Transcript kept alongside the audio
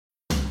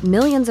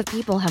Millions of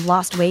people have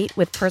lost weight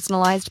with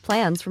personalized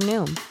plans from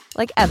Noom.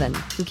 Like Evan,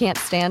 who can't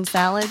stand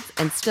salads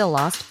and still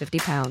lost 50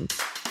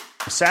 pounds.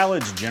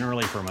 Salads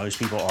generally for most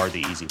people are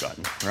the easy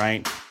button,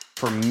 right?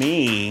 For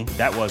me,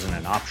 that wasn't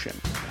an option.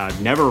 I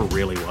never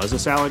really was a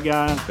salad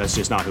guy. That's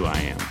just not who I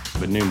am.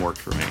 But Noom worked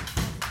for me.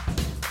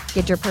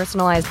 Get your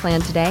personalized plan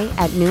today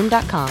at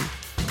Noom.com.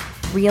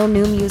 Real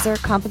Noom user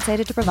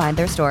compensated to provide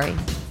their story.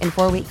 In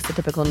 4 weeks, the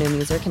typical Noom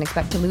user can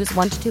expect to lose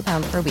 1 to 2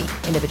 pounds per week.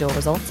 Individual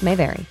results may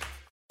vary.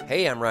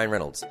 Hey, I'm Ryan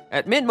Reynolds.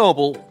 At Mint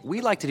Mobile,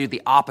 we like to do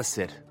the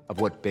opposite of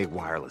what Big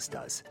Wireless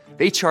does.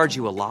 They charge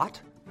you a lot,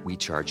 we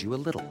charge you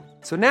a little.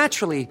 So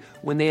naturally,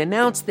 when they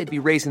announced they'd be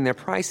raising their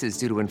prices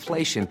due to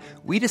inflation,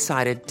 we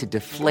decided to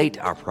deflate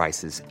our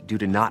prices due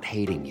to not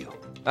hating you.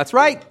 That's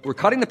right. We're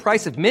cutting the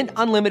price of Mint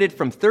Unlimited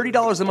from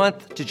 $30 a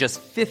month to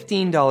just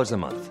 $15 a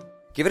month.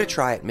 Give it a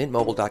try at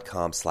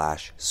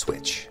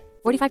mintmobile.com/switch.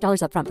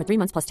 $45 up front for 3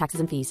 months plus taxes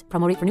and fees.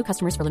 Promo rate for new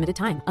customers for limited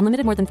time.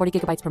 Unlimited more than 40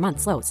 gigabytes per month.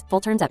 Slows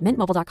full terms at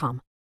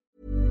mintmobile.com.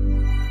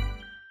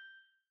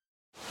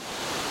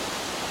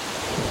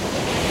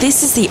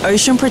 This is the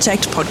Ocean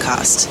Protect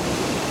podcast,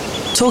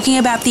 talking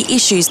about the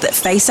issues that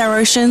face our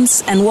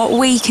oceans and what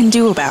we can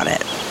do about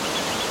it.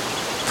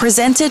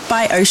 Presented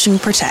by Ocean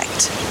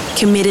Protect,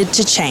 committed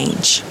to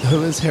change.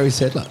 Who is Harry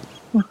Sedler?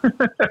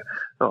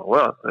 Oh,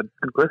 well, that's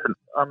a good question.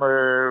 I'm a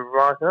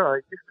writer.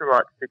 I used to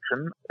write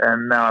fiction,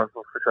 and now I've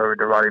also started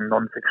to writing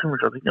non-fiction,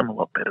 which I think I'm a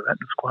lot better at,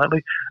 just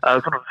quietly. I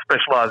sort of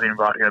specialise in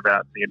writing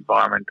about the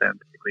environment and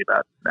particularly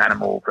about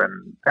animals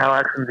and how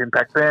actions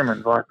impact them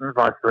and vice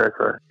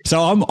versa.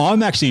 So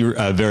I'm actually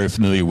very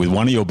familiar with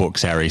one of your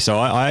books, Harry. So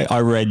I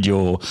read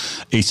your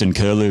Eastern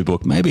Curlew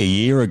book maybe a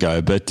year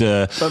ago, but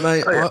mate,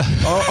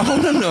 I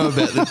want to know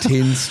about the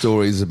 10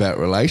 stories about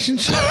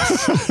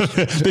relationships.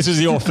 This is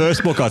your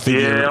first book, I think.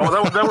 Yeah,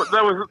 well, that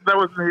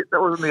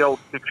was in the old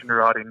fiction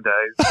writing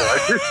days. So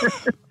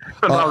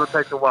sometimes it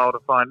takes a while to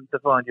find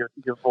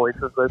your voice,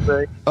 as they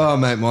say. Oh,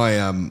 mate,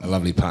 my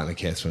lovely partner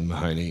Catherine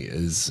Mahoney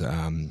is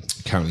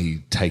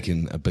currently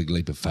taken a big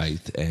leap of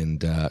faith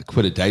and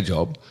quit a day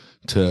job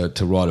to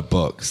write a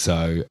book.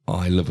 So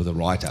I live with a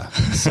writer.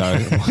 So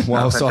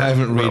whilst I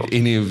haven't read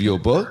any of your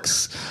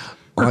books,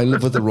 I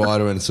live with a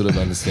writer and sort of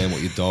understand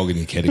what your dog and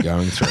your cat are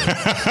going through.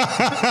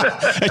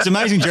 It's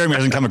amazing Jeremy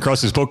hasn't come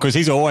across this book because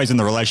he's always in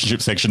the relationship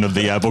section of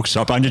the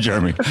bookshop, aren't you,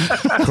 Jeremy?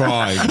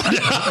 Crying.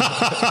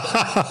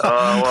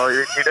 Well,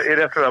 you'd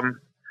have to...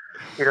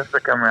 He'd have to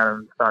come around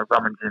and start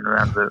rummaging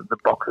around the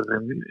boxes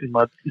in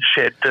my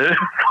shed to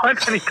find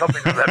any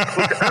copies of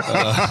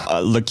that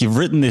book. Look, you've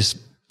written this,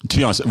 to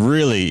be honest,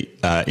 really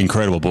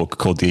incredible book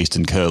called The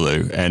Eastern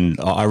Curlew, and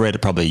I read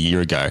it probably a year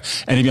ago.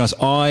 And to be honest,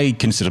 I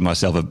consider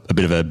myself a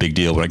bit of a big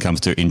deal when it comes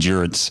to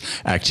endurance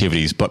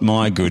activities, but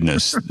my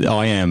goodness,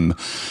 I am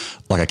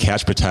like a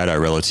couch potato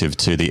relative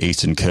to the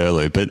Eastern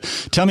Curlew. But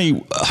tell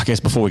me, I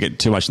guess before we get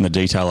too much in the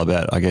detail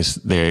about, I guess,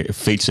 their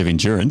feats of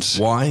endurance.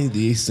 Why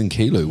the Eastern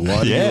Curlew?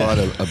 Why do you write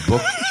a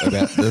book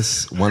about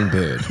this one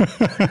bird?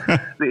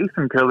 The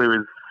Eastern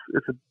Curlew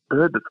is a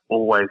bird that's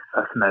always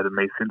fascinated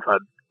me since I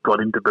got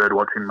into bird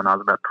watching when I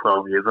was about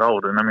 12 years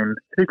old. And I mean,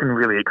 who can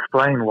really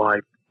explain why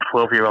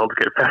 12-year-olds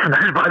get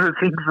fascinated by the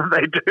things that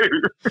they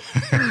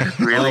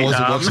do? Really, I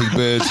wasn't watching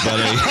birds,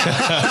 buddy.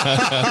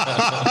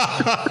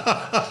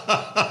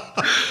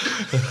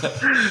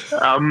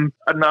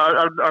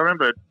 I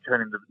remember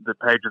turning the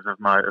pages of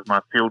my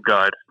field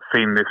guide,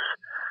 seeing this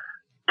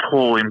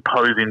tall,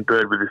 imposing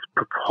bird with this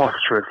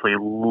preposterously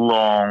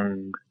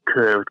long,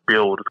 curved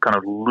bill just kind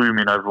of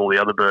looming over all the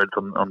other birds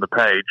on the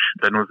page.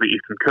 Then was the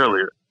Eastern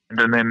Curlew.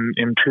 And then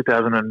in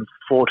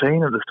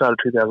 2014, at the start of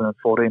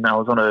 2014, I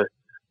was on a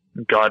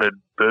guided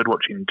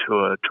birdwatching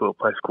tour to a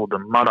place called the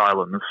Mud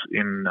Islands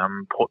in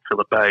Port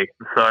Phillip Bay.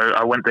 So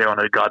I went there on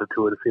a guided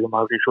tour to see the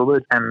migratory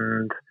shorebirds,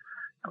 and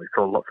we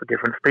saw lots of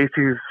different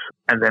species.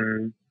 And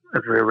then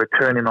as we were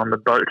returning on the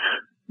boat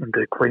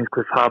into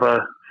Queenscliff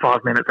Harbour,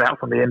 5 minutes out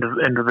from the end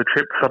of the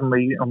trip,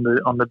 suddenly on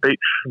the beach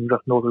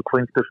just north of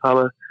Queenscliff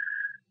Harbour,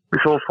 we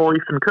saw 4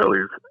 Eastern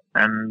Curlews,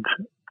 and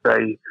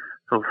they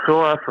sort of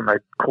saw us and they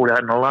called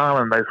out an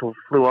alarm and they sort of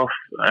flew off.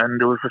 And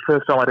it was the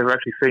first time I'd ever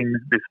actually seen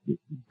this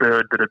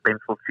bird that had been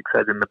sort of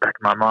fixated in the back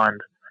of my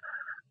mind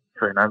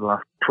for the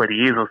last 20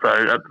 years or so.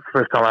 It's the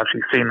first time I've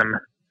actually seen them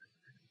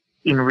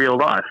in real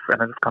life,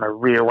 and it just kind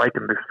of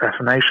reawakened this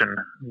fascination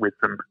with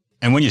them.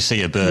 And when you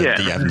see a bird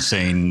that you haven't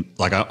seen,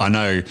 like I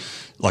know,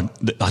 like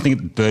I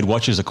think bird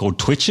watchers are called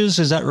twitchers.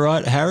 Is that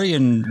right, Harry?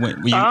 And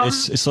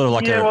it's sort of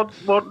like well,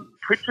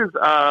 twitchers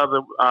are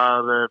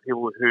the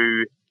people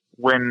who,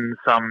 when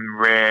some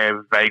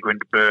rare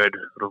vagrant bird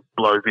sort of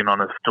blows in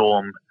on a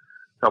storm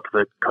up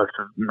the coast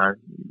of,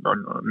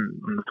 on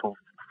the sort of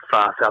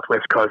far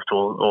southwest coast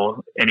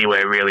or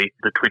anywhere really,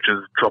 the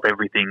twitchers drop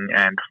everything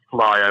and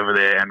fly over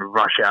there and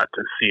rush out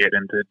to see it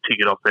and to tick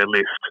it off their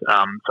list.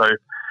 So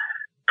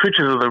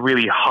twitchers are the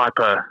really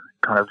hyper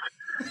kind of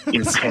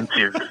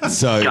intensive,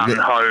 So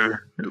gung-ho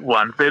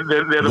ones. They're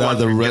the ones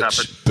the who get up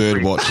rich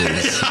bird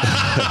watchers.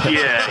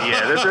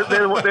 Yeah.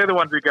 They're the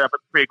ones who get up at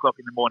 3 o'clock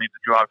in the morning to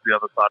drive to the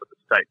other side of the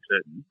state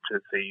to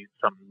see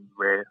some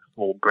rare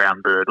small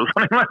brown bird or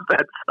something like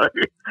that.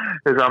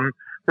 So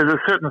there's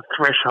a certain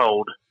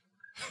threshold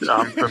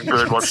for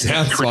bird watching.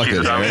 Sounds like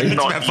it, I'm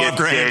not about yet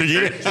 $5,000 a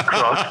year. dared to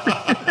cross.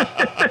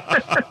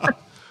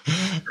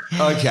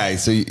 Okay,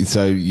 so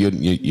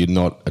you're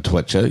not a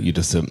twitcher. You're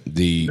just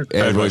the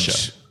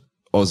average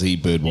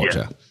Aussie bird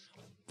watcher.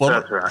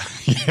 That's right.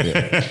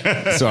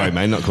 Sorry,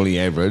 mate, not calling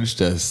you average.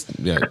 Just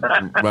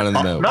running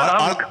the mill. No,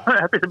 I'm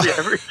happy to be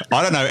average.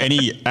 I don't know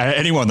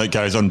anyone that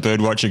goes on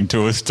bird watching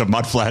tours to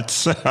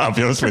mudflats. I'll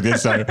be honest with you.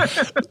 So,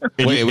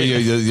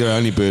 You're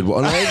only bird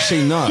watcher.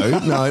 Actually, no.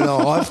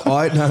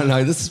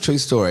 No. This is a true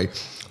story.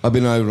 I've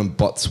been over in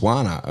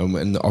Botswana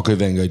in the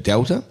Okavango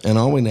Delta, and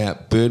I went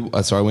out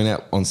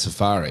on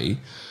safari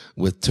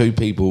with 2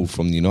 people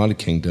from the United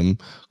Kingdom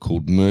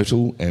called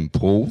Myrtle and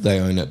Paul. They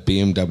own a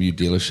BMW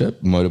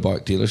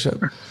motorbike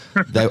dealership.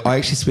 I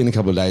actually spent a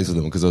couple of days with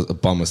them because I was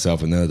by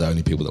myself, and they're the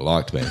only people that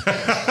liked me.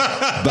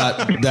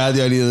 But they're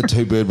the only other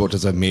 2 bird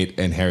watchers I've met,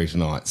 and Harry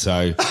tonight.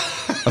 So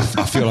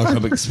I feel like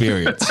I'm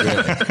experienced.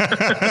 Really.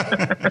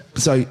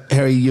 So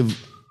Harry, you've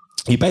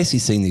basically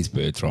seen these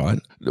birds, right?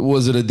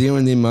 Was it a there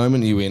and then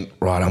moment you went,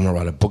 right, I'm going to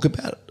write a book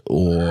about it?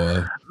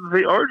 Or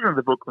the origin of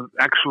the book was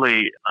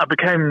actually, I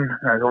became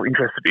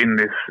interested in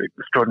this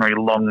extraordinary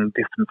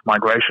long-distance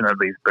migration of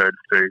these birds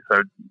too.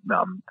 So,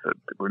 for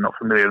people who are not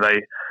familiar,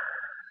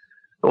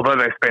 although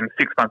they spend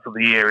 6 months of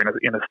the year in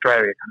Australia,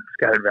 kind of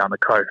scattered around the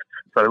coast.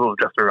 So they will have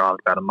just arrived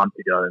about a month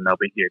ago, and they'll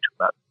be here till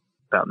about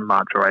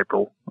March or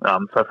April.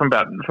 So from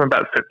about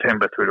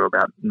September through to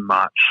about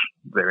March,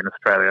 they're in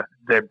Australia.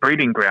 Their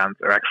breeding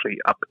grounds are actually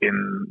up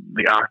in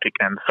the Arctic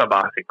and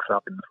subarctic, so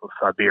up in sort of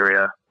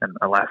Siberia and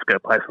Alaska,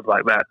 places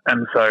like that.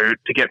 And so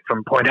to get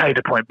from point A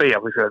to point B,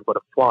 obviously they've got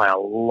to fly a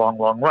long,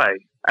 long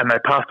way. And they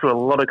pass through a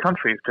lot of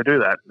countries to do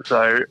that.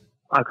 So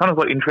I kind of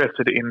got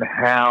interested in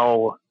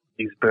how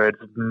these birds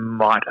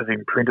might have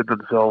imprinted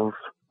themselves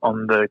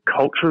on the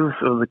cultures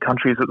of the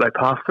countries that they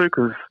pass through,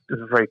 because this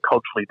is very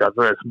culturally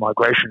diverse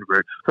migration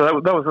routes. So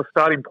that was the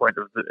starting point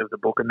of the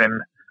book, and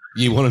then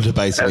you wanted to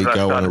basically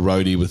go on a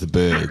roadie with the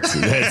birds.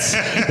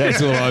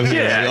 That's all I'm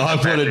doing. I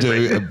want to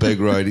do a big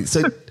roadie.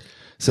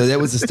 So that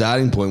was the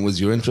starting point. Was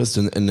your interest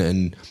in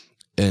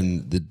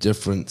the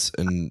difference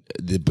in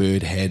the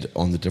bird had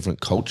on the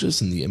different cultures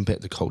and the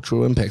impact, the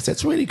cultural impacts.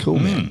 That's really cool,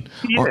 man.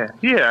 Yeah.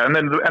 And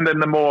then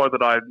the more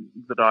that I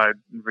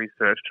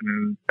researched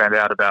and found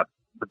out about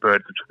the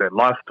birds, which is their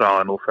lifestyle,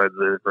 and also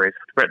the various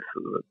threats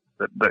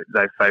that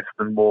they face,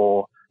 the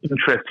more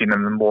interesting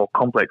and the more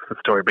complex the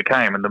story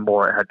became, and the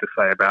more it had to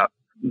say about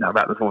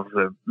the sort of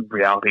the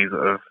realities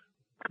of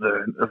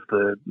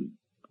the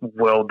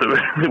world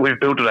that we've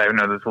built today.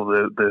 There's all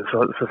the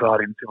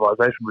society and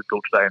civilization we've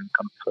built today, and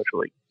kind of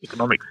social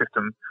economic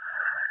system,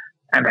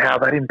 and how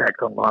that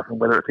impacts on life, and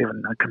whether it's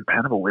even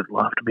compatible with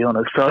life, to be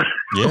honest. So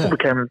it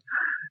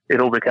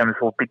all became this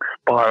whole big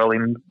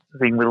spiraling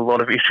thing with a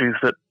lot of issues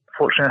that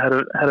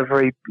fortunately had a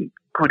very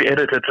good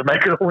editor to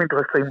make it all into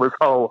a seamless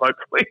whole,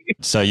 hopefully.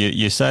 So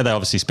you say they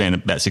obviously spend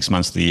about 6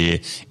 months of the year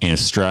in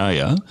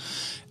Australia,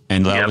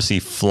 and they obviously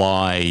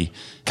fly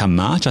come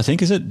March, I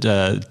think, is it,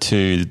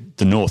 to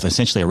the north,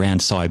 essentially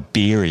around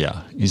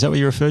Siberia. Is that what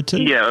you referred to?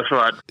 Yeah, that's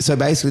right. So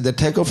basically they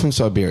take off from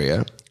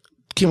Siberia.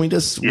 Can we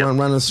just run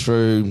us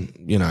through,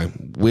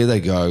 where they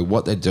go,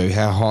 what they do,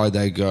 how high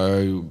they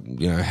go,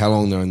 how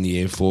long they're in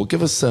the air for?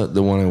 Give us the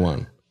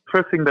 101.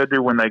 First thing they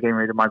do when they get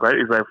ready to migrate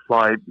is they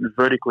fly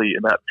vertically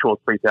about 2,000 or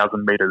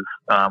 3,000 metres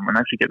and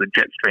actually get the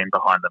jet stream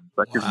behind them.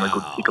 So that gives them a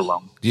good kick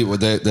along. Yeah, well,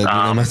 they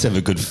must have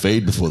a good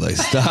feed before they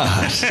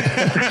start.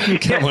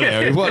 Come on,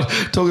 Harry.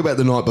 Talk about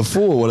the night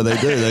before. What do? They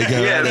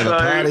go out, have a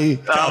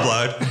party.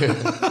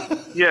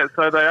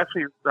 So they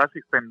actually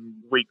spend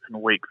weeks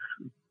and weeks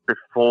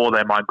before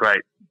they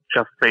migrate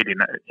just feeding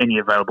any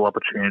available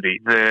opportunity.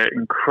 They're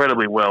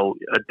incredibly well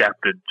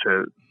adapted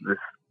to this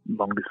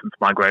long-distance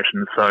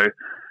migration. So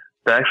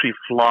they actually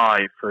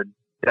fly for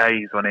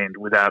days on end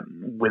without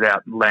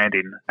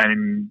landing,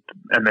 and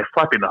they're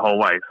flapping the whole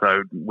way.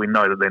 So we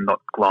know that they're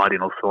not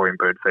gliding or soaring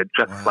birds; they're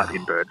just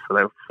flapping birds. So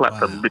they flap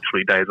for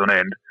literally days on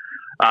end,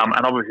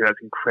 and obviously that's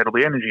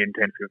incredibly energy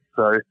intensive.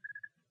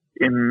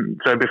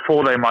 So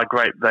before they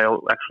migrate,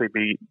 they'll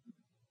actually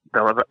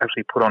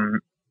put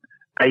on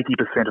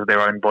 80% of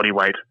their own body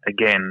weight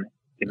again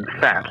in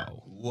fat,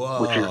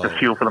 which is the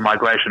fuel for the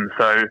migration.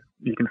 So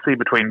you can see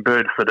between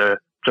birds that are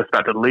just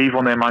about to leave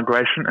on their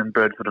migration and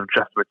birds that have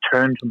just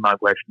returned from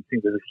migration, I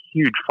think there's a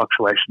huge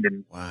fluctuation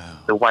in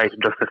the weight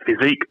and just the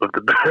physique of the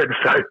bird.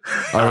 So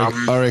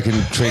I reckon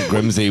Trent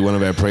Grimsey, one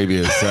of our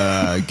previous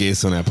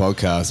guests on our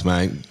podcast,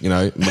 mate,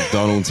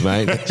 McDonald's,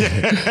 mate,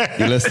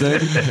 you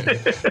listening?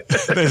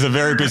 There's a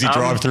very busy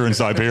drive-through in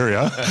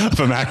Siberia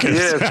for Macca's.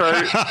 Yeah,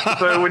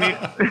 so when you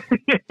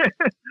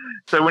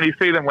So when you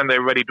see them when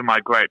they're ready to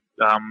migrate,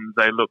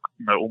 they look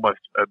almost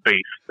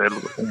obese. They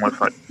look almost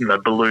like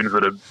balloons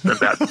that are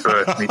about to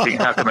burst. And you think,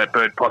 how can that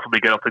bird possibly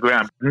get off the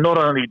ground? Not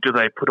only do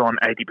they put on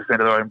 80% of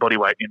their own body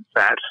weight in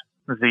fat,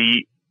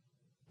 the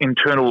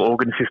internal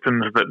organ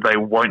systems that they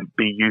won't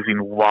be using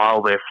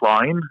while they're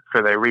flying,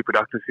 so their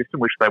reproductive system,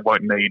 which they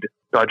won't need,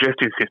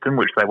 digestive system,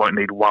 which they won't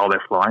need while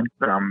they're flying,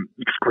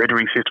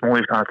 excretory system, all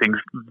these kind of things,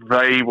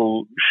 they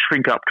will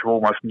shrink up to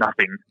almost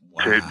nothing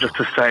just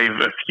to save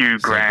a few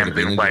grams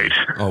in weight.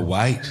 Oh,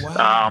 weight.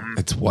 Wow.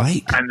 It's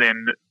weight. And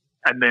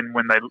then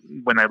when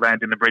they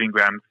land in the breeding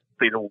grounds,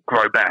 these all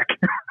grow back.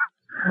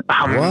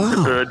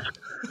 Wow.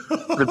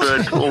 The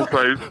birds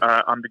also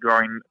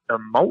undergoing a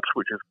molt,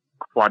 which is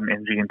quite an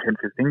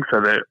energy-intensive thing.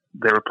 So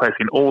they're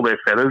replacing all their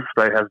feathers.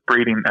 They have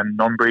breeding and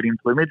non-breeding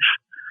plumage.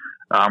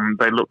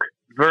 They look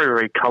very,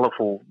 very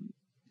colourful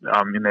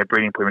in their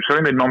breeding plumage. So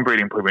in their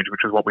non-breeding plumage,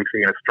 which is what we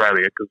see in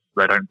Australia, because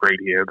they don't breed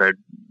here,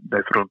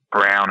 they're sort of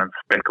brown and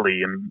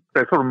speckly, and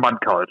they're sort of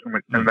mud-coloured,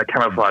 and they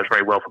camouflage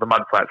very well for the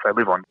mud flats they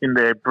live on. In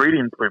their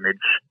breeding plumage,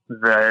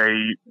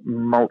 they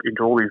molt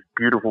into all these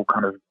beautiful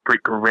kind of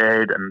brick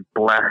red and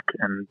black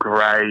and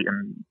grey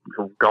and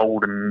sort of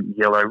gold and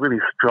yellow, really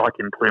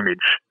striking plumage.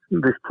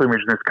 This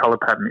plumage and this colour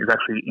pattern is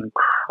actually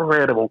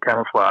incredible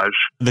camouflage.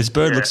 This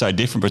bird looks so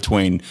different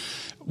between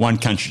one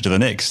country to the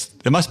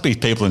next. There must be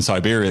people in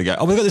Siberia that go,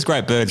 oh, we've got this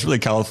great bird, it's really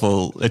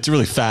colourful, it's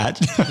really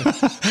fat.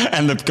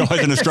 And the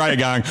guys in Australia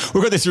going,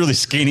 we've got this really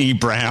skinny,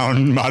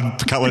 brown,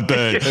 mud-coloured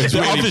bird. It's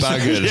really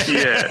buggered.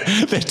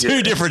 Yeah. They're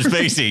two different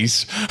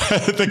species.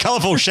 The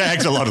colourful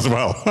shags a lot as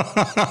well.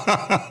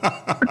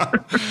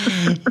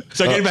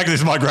 So getting back to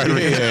this migration.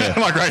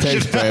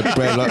 Thanks,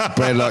 Brad.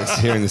 Brad likes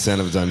hearing the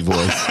sound of his own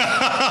voice.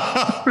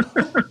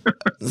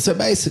 So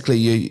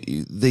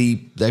basically,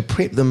 they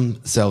prep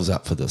themselves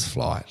up for this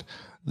flight.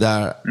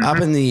 They're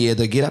up in the air.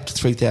 They get up to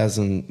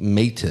 3,000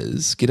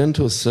 metres, get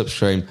into a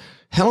slipstream.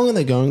 How long are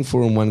they going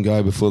for in one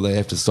go before they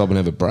have to stop and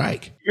have a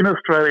break? In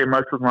Australia,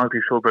 most of the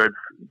migratory shorebirds,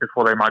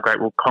 before they migrate,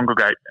 will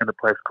congregate in a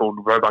place called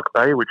Roebuck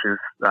Bay, which is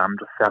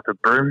just south of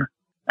Broome.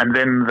 And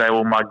then they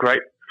will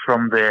migrate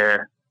from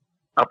there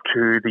up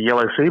to the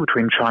Yellow Sea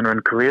between China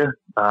and Korea,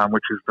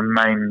 which is the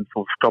main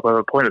sort of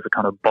stopover point. It's a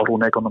kind of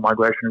bottleneck on the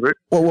migration route.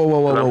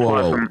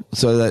 Whoa.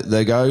 So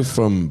they go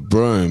from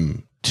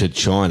Broome to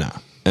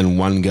China in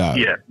one go?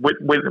 Yeah,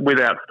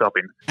 without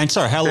stopping. And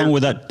sorry, how long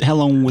would that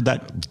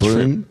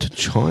Broome to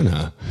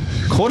China?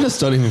 Qantas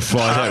don't even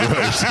fly that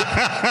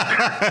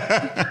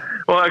route.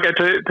 Well, okay,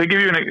 to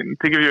give you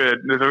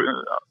there's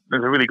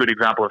a really good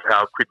example of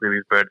how quickly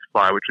these birds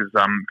fly, which is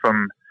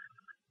from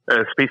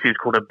a species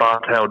called a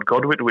bar-tailed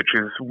godwit, which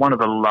is one of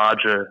the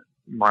larger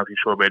migratory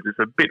shorebirds. It's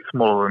a bit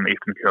smaller than the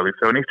eastern curlew.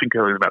 So an eastern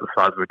curlew is about the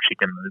size of a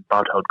chicken. The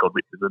bar-tailed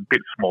godwit is a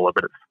bit smaller,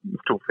 but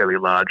it's still fairly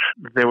large.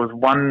 There was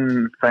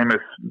one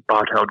famous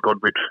bar-tailed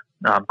godwit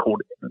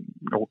called,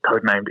 or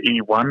codenamed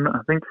E1,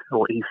 I think,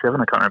 or E7,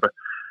 I can't remember.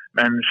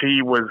 And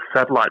she was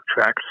satellite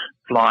tracked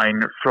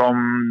flying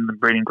from the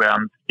breeding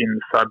grounds in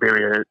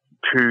Siberia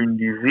to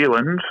New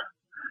Zealand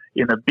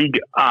in a big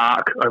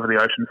arc over the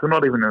ocean, so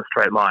not even in a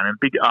straight line, a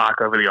big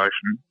arc over the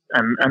ocean.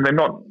 And they're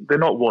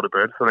not water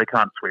birds, so they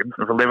can't swim. It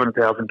was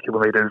 11,000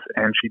 kilometres,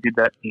 and she did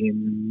that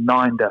in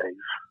 9 days.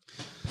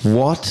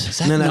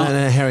 What? No,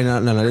 Harry, no.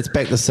 Let's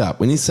back this up.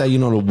 When you say you're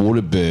not a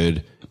water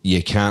bird,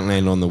 you can't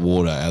land on the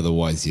water,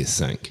 otherwise you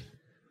sink.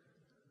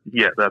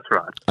 Yeah, that's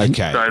right.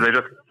 Okay. So they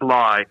just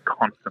fly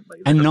constantly.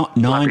 And not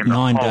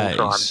 9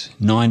 days.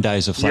 9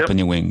 days of flapping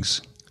your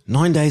wings.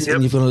 9 days,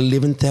 and you've got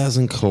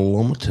 11,000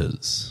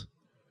 kilometres.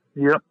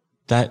 Yep.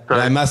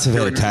 They must have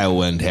had a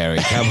tailwind, Harry.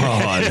 Come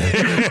on.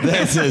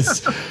 This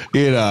is,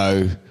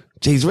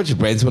 geez, Richard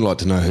Branson would like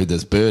to know who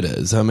this bird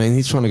is. I mean,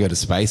 he's trying to go to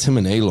space, him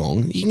and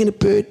Elon. You can get a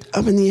bird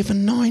up in the air for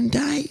 9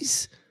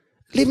 days.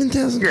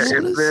 11,000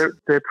 kilometres. Yeah,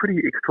 they're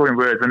pretty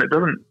extraordinary birds, and it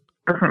doesn't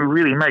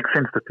really make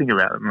sense to think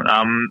about them.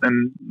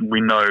 And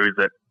we know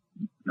that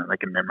they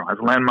can memorize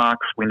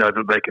landmarks. We know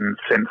that they can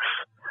sense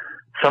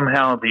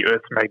somehow the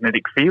Earth's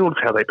magnetic fields,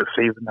 how they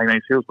perceive the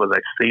magnetic fields, whether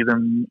they see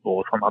them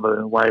or some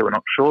other way, we're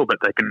not sure, but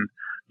they can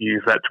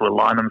use that to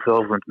align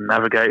themselves and to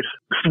navigate.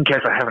 Just in case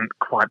I haven't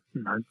quite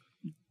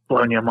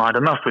blown your mind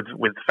enough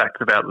with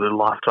facts about the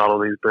lifestyle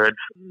of these birds,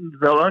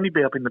 they'll only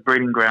be up in the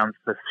breeding grounds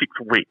for 6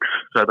 weeks.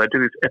 So they do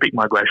this epic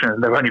migration,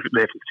 and they're only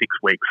there for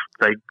 6 weeks.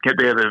 They get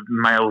there, the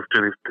males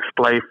do this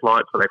display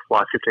flight, so they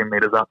fly 15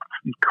 metres up,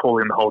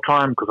 calling the whole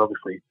time, because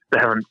obviously they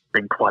haven't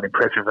been quite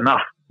impressive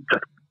enough.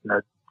 Just,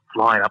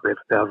 flying up there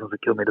for thousands of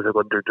kilometres, they've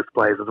got to do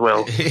displays as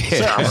well.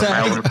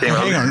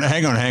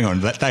 Hang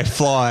on. They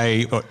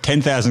fly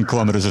 10,000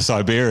 kilometres to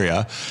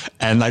Siberia,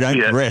 and they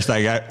don't rest.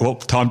 They go, well,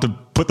 time to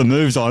put the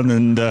moves on.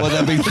 And well,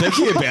 they've been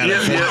thinking about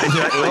it.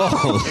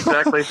 Yeah,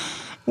 exactly.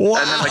 Wow.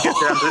 And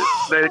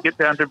then they get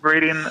down to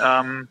breeding.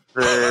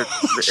 The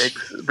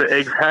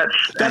eggs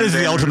hatch. That is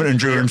the ultimate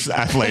endurance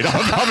athlete.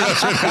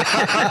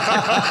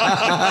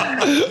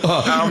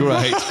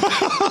 Great.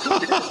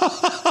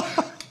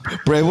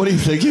 Brad, what are you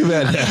thinking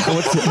about now?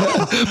 What's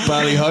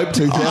Barley Hope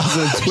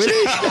 2020?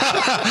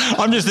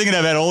 I'm just thinking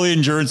about all the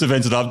endurance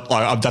events that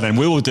I've done and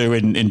we will do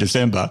in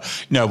December.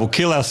 We'll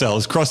kill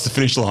ourselves, cross the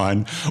finish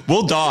line,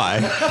 we'll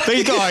die.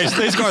 These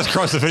guys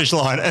cross the finish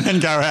line and then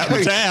go out in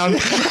the town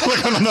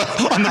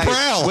on the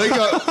prowl.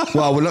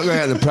 We're not going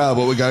out in the prowl,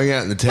 but we're going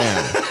out in the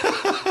town.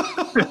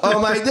 Oh,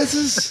 mate, this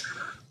is...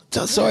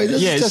 Sorry,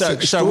 this is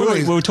just so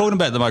we were talking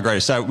about the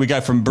migration. So we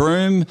go from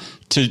Broome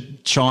to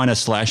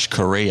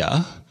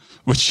China/Korea,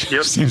 which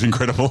seems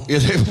incredible.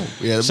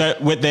 Yeah. So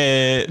with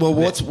their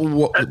what's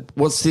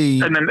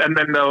the and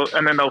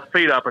then they'll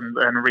feed up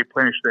and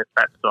replenish their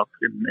fat stocks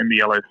in the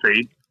Yellow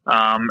Sea.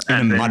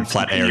 In the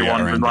mudflat area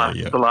around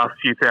the last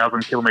few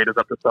thousand kilometres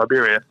up to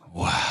Siberia.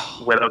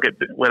 Wow. Where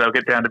they'll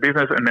get down to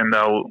business, and then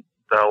they'll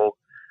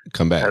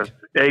come back. Have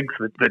eggs.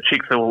 The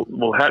chicks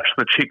will hatch.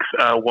 The chicks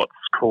are what's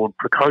called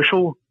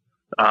precocial.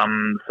 So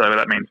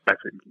that means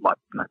basically like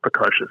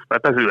precocious.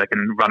 But basically they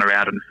can run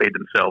around and feed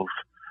themselves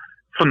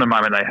from the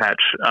moment they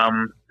hatch.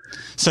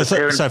 So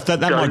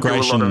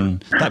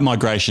that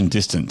migration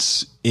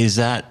distance, is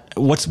that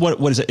what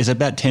is it? Is it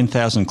about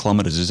 10,000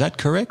 kilometres? Is that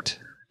correct?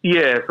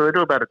 Yeah, so they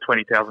do about a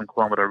 20,000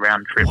 kilometre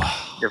round trip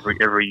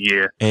every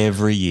year.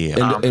 Every year.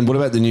 And what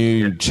about the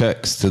new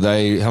chicks? How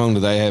long do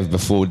they have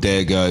before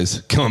Dad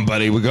goes, "Come on,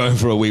 buddy, we're going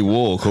for a wee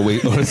walk," or wee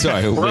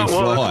fly?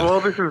 Well,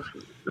 this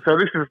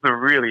is the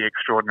really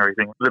extraordinary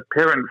thing. The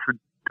parents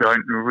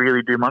don't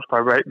really do much by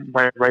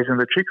raising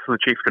the chicks, so the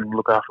chicks can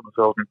look after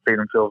themselves and feed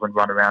themselves and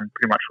run around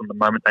pretty much from the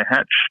moment they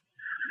hatch.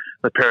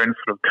 The parents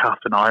sort of cast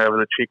an eye over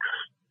the chicks.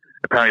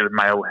 Apparently the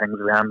male hangs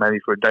around maybe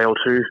for a day or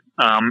two,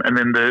 and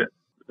then the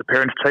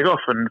parents take off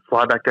and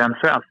fly back down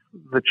south.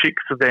 The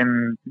chicks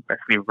then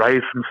basically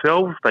raise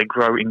themselves. They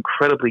grow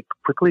incredibly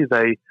quickly.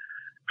 They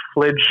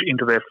fledge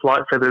into their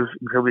flight feathers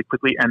incredibly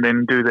quickly and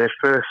then do their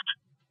first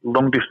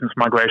long-distance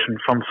migration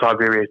from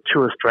Siberia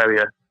to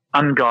Australia,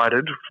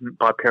 unguided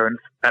by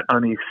parents at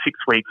only 6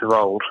 weeks of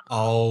old.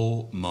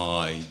 Oh,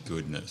 my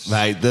goodness.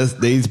 Mate,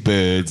 these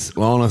birds,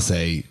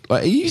 honestly,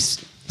 are you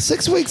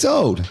 6 weeks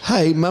old?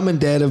 Hey, Mum and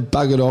Dad have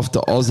buggered off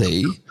to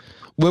Aussie.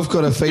 We've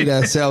got to feed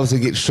ourselves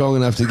and get strong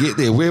enough to get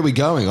there. Where are we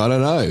going? I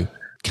don't know.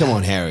 Come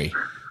on, Harry.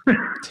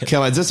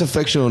 Come on, is this a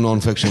fiction or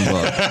non-fiction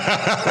book?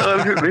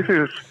 This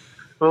is...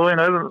 Well,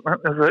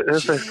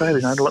 as they say,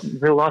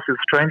 real life is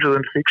stranger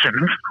than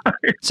fiction.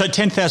 So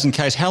 10,000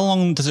 k's, how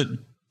long does it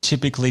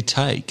typically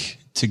take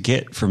to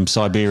get from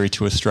Siberia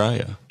to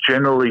Australia?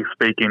 Generally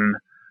speaking,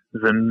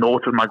 the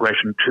northern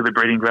migration to the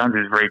breeding grounds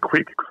is very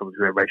quick because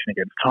obviously they're racing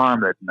against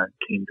time. They're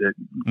keen to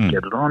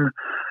get it on.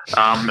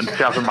 And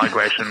southern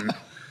migration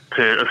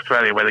to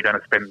Australia, where they're going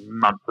to spend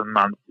months and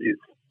months, is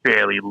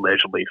fairly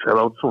leisurely. So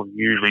they'll sort of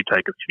usually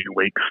take a few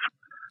weeks.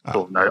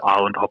 Or no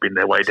island hopping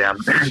their way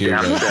down south.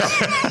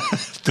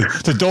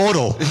 The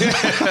dawdle.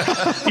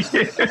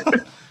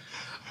 Yeah.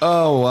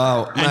 Oh,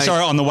 wow. And mate,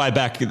 sorry, on the way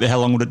back, how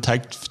long would it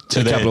take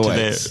to there? Couple of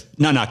weeks.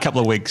 No, a couple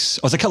of weeks.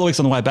 Oh, it was a couple of weeks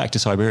on the way back to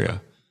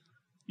Siberia.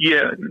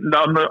 Yeah,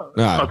 on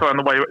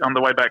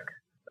the way back.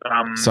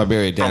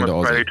 Siberia down to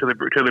Australia to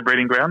the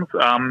breeding grounds.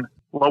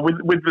 Well,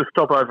 with the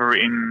stopover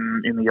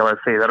in the Yellow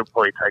Sea, that'll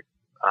probably take.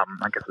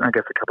 I guess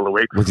a couple of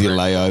weeks. With your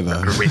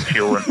layover.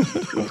 Refuel and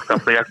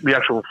stuff. The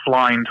actual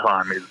flying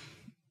time is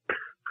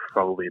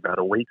probably about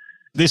a week.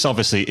 This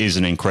obviously is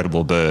an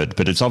incredible bird,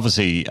 but it's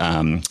obviously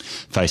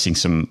facing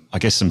some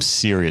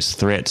serious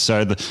threats.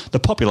 So the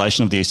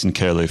population of the eastern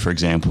curlew, for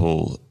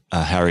example,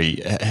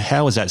 Harry,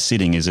 how is that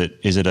sitting? Is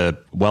it a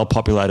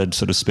well-populated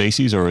sort of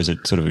species, or is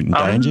it sort of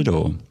endangered?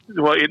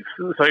 Well, it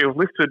was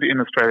listed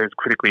in Australia as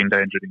critically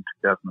endangered in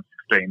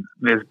 2016.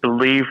 There's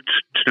believed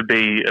to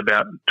be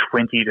about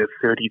 20 to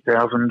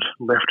 30,000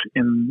 left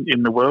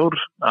in the world,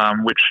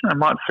 which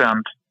might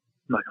sound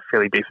like a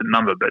fairly decent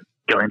number, but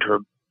going to a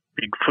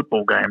big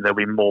football game, there'll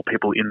be more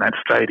people in that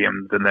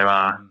stadium than there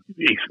are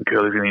eastern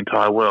curlews in the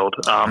entire world.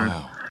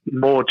 Wow.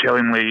 More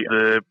tellingly,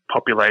 the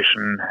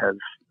population has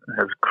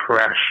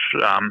crashed,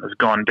 has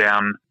gone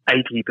down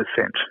 80%.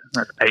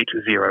 That's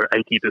 80%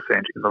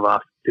 in the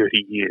last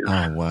 30 years.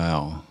 Oh,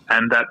 wow.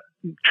 And that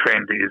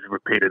trend is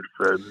repeated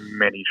for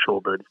many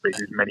shorebird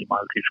species, many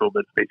migratory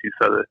shorebird species.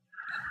 So the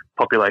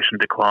population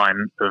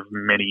decline of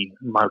many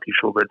migratory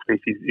shorebird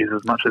species is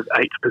as much as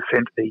 8%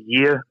 a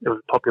year of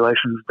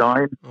populations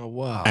dying. Oh,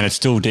 wow. And it's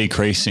still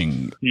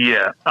decreasing.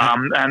 Yeah.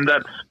 And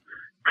that's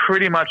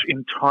pretty much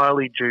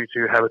entirely due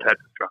to habitat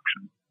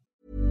destruction.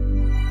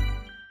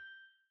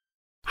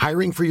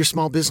 Hiring for your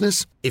small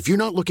business? If you're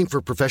not looking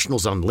for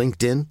professionals on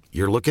LinkedIn,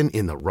 you're looking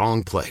in the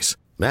wrong place.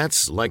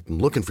 That's like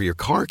looking for your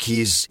car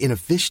keys in a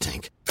fish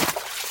tank.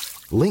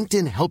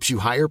 LinkedIn helps you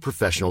hire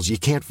professionals you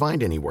can't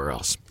find anywhere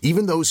else,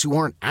 even those who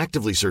aren't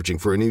actively searching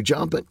for a new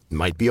job but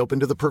might be open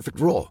to the perfect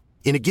role.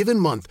 In a given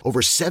month,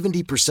 over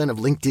 70% of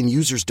LinkedIn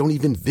users don't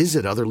even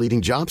visit other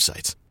leading job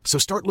sites. So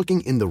start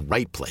looking in the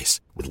right place.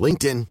 With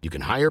LinkedIn, you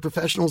can hire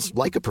professionals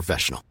like a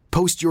professional.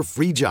 Post your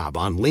free job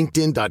on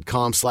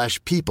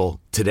linkedin.com/people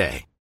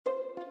today.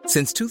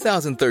 Since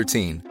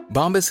 2013,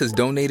 Bombas has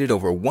donated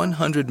over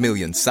 100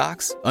 million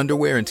socks,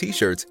 underwear, and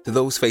T-shirts to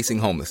those facing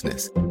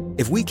homelessness.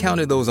 If we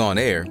counted those on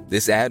air,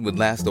 this ad would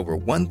last over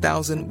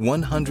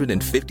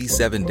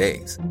 1,157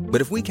 days.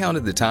 But if we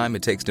counted the time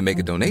it takes to make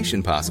a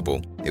donation possible,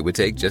 it would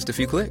take just a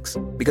few clicks.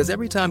 Because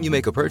every time you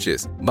make a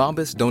purchase,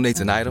 Bombas donates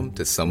an item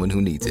to someone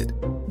who needs it.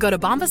 Go to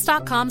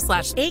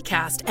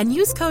bombas.com/ACAST and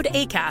use code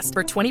ACAST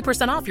for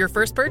 20% off your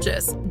first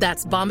purchase.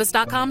 That's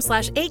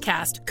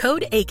bombas.com/ACAST,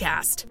 code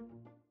ACAST.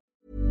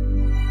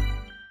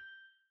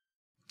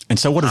 And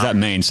so what does that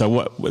mean? So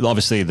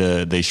obviously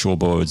these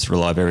shorebirds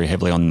rely very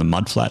heavily on the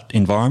mudflat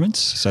environments.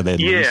 So they're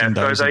losing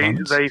those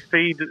environments? They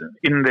feed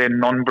in their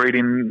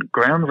non-breeding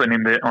grounds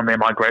and on their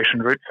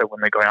migration routes. So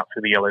when they go out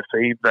to the Yellow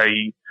Sea,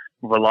 they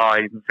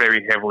rely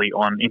very heavily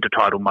on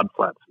intertidal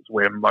mudflats,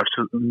 where most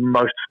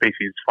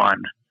species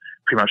find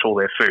pretty much all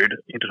their food.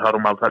 Intertidal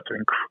mudflats are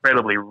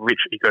incredibly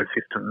rich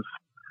ecosystems.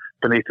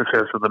 Beneath the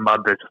surface of the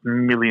mud, there's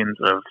millions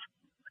of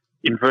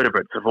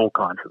invertebrates of all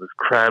kinds. So there's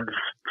crabs,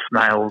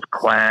 snails,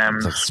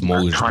 clams,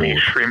 tiny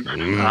shrimps.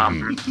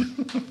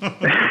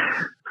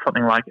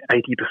 Something like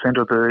 80%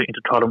 of the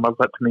intertidal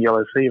mudflats in the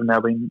Yellow Sea have now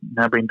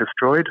been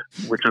destroyed,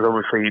 which has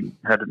obviously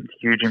had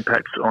huge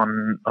impacts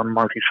on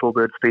migratory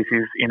shorebird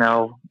species in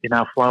our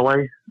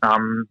flyway.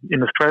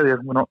 In Australia,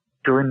 we're not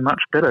doing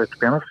much better, to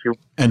be honest.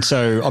 And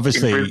so,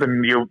 obviously, in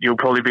Brisbane, you'll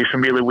probably be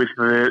familiar with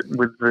the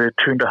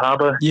Toondah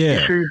Harbour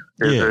issue.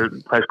 There's a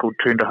place called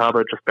Toondah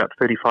Harbour, just about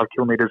 35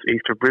 kilometres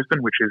east of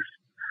Brisbane, which is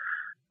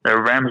a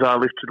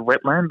Ramsar-listed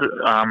wetland.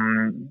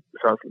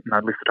 So it's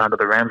listed under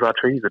the Ramsar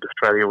Treaty that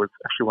Australia was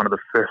actually one of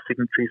the first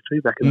signatories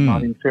to back in the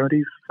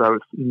 1970s. So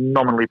it's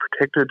nominally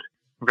protected,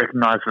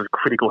 recognised as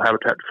critical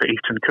habitat for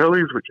eastern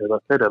curlews, which, as I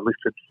said, are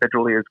listed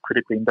federally as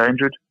critically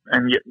endangered.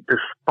 And yet,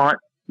 despite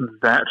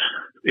that,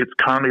 it's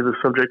currently the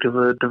subject of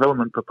a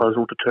development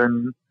proposal to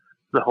turn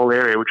the whole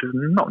area, which is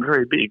not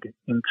very big,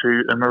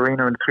 into a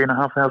marina and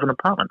 3,500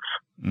 apartments.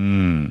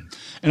 And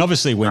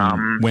obviously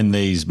when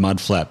these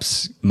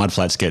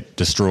mudflats get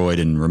destroyed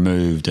and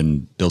removed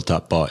and built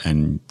up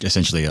and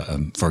essentially,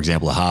 for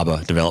example, a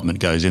harbour development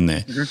goes in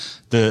there,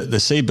 the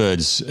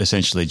seabirds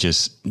essentially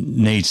just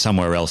need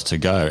somewhere else to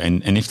go.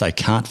 And if they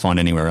can't find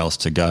anywhere else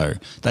to go,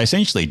 they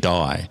essentially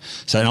die.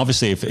 So, and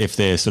obviously if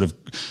these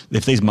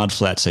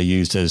mudflats are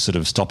used as sort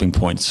of stopping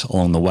points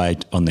along the way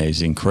on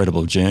these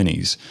incredible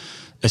journeys,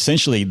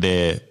 essentially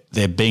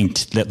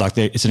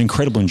it's an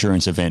incredible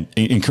endurance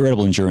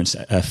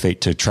feat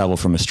to travel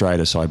from Australia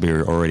to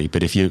Siberia already.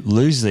 But if you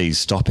lose these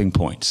stopping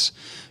points,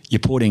 you're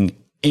putting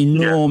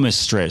enormous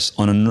stress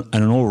on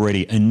an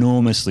already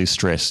enormously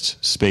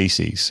stressed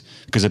species,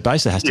 because it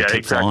basically has to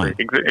keep flying.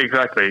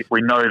 Exactly.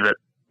 We know that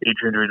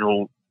each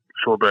individual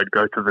shorebird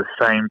go to the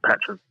same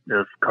patch of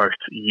coast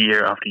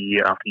year after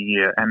year after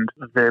year, and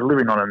they're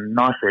living on a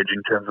knife edge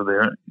in terms of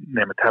their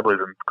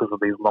metabolism because of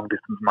these long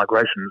distance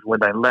migrations.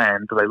 When they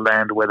land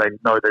where they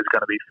know there's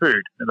going to be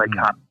food, and they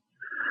can't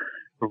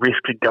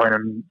risk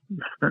going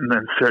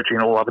and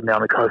searching all up and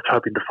down the coast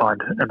hoping to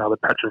find another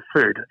patch of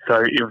food.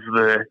 So if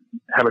the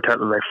habitat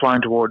that they're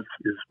flying towards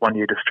is 1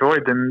 year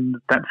destroyed, then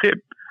that's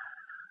it.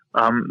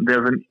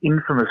 There's an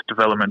infamous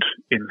development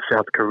in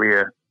South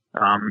Korea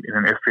in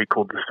an estuary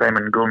called the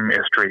Saemongum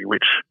Estuary,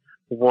 which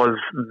was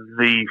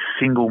the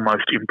single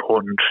most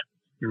important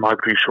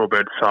migratory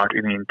shorebird site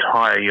in the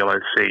entire Yellow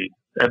Sea.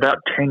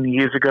 About 10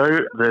 years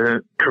ago,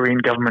 the Korean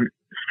government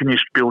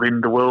finished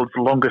building the world's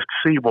longest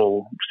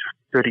seawall,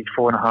 which is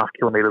 34.5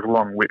 kilometres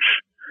long,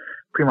 which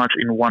pretty much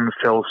in one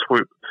fell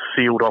swoop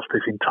sealed off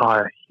this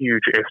entire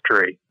huge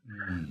estuary.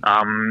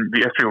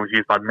 The estuary was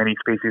used by many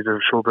species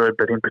of shorebird,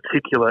 but in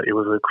particular it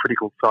was a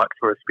critical site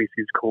for a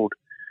species called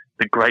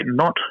the great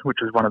knot,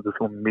 which is one of the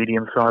sort of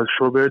medium-sized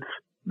shorebirds.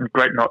 The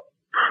great knot,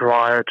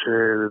 prior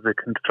to the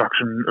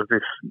construction of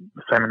this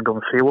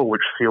Saemongum seawall,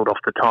 which sealed off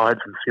the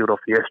tides and sealed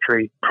off the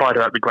estuary, prior to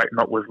that, the great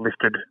knot was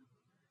listed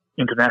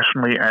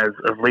internationally as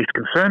of least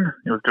concern.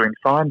 It was doing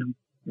fine.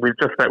 With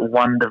just that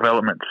one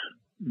development,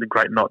 the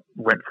great knot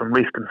went from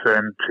least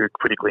concern to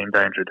critically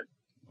endangered.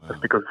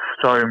 Just because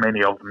so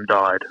many of them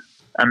died.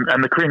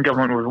 And the Korean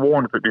government was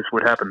warned that this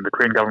would happen. The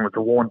Korean government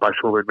was warned by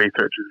shorebird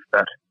researchers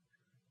that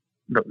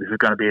look, this is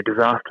going to be a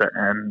disaster,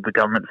 and the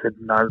government said,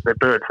 no, they're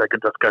birds, they can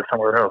just go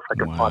somewhere else, they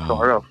can fly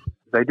somewhere else.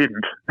 They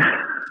didn't.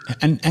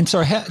 And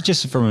so,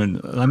 just from a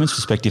layman's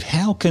perspective,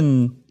 how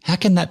can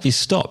that be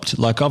stopped?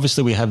 Like,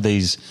 obviously we have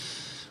these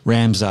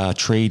Ramsar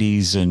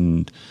treaties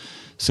and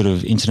sort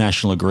of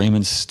international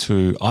agreements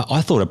to,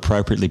 I thought,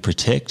 appropriately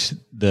protect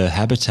the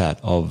habitat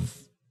of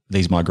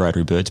these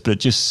migratory birds, but it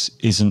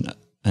just isn't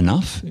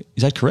enough.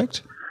 Is that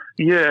correct?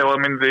 Yeah, well, I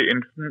mean,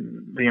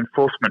 the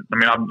enforcement, I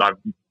mean, I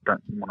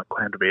don't want to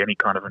claim to be any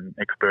kind of an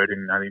expert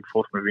in the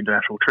enforcement of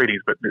international treaties,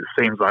 but it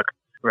seems like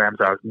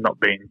Ramsar has not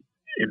been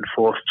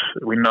enforced.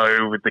 We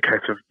know with the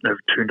case of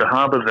Toondah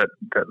Harbour that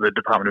the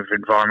Department of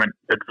Environment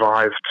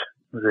advised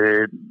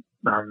the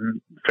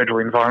Federal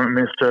Environment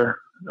Minister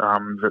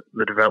that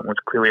the development was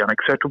clearly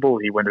unacceptable.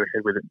 He went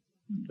ahead with it,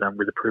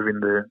 with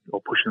approving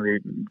pushing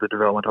the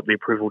development up the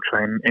approval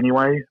chain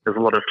anyway. There's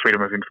a lot of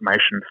freedom of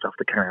information stuff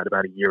that came out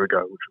about a year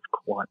ago, which was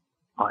quite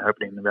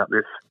eye-opening about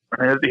this.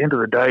 And at the end of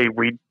the day,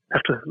 we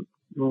have to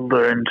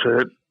learn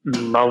to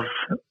love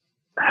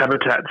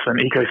habitats and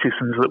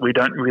ecosystems that we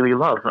don't really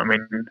love. I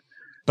mean,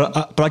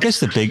 But I guess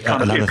the big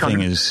another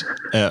thing is,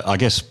 I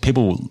guess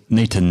people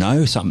need to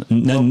know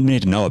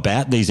need to know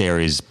about these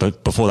areas,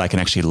 but before they can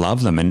actually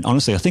love them. And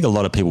honestly, I think a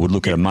lot of people would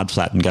look at a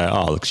mudflat and go,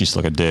 "Oh, it's just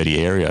like a dirty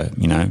area,"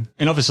 you know.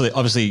 And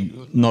obviously,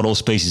 not all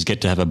species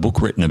get to have a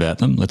book written about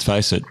them. Let's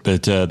face it.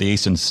 But the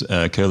eastern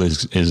curlew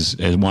is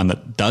one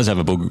that does have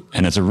a book,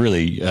 and it's a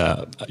really,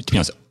 to be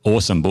honest,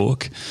 awesome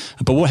book.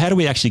 But how do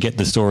we actually get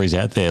the stories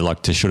out there,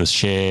 like to sort of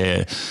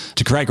share,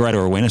 to create greater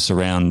awareness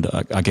around,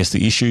 I guess,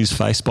 the issues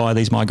faced by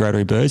these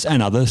migratory birds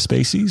and other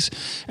species,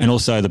 and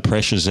also the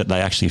pressures that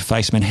they actually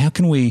face? Man, how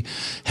can we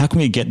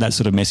get that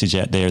sort of message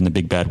out there in the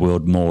big bad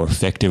world more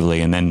effectively,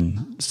 and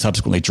then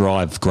subsequently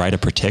drive greater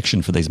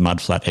protection for these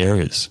mudflat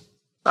areas?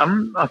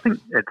 I think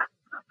it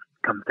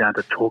comes down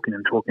to talking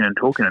and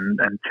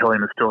telling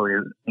the story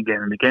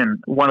again and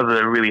again. One of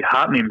the really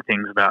heartening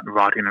things about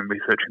writing and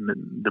researching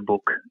the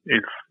book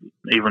is,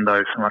 even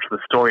though so much of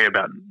the story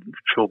about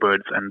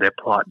shorebirds and their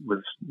plight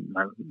was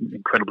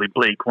incredibly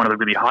bleak, one of the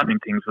really heartening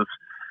things was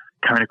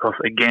coming across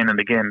again and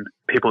again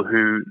people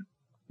who,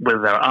 whether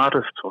they're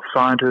artists or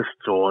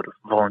scientists or just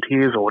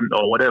volunteers or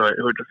whatever,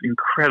 who were just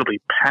incredibly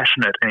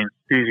passionate and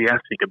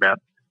enthusiastic about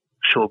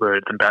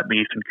shorebirds and about the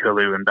eastern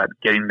curlew and about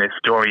getting their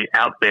story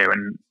out there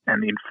and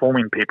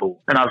informing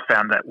people. And I've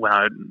found that when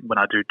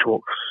I do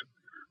talks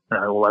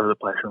all over the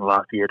place in the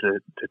last year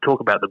to talk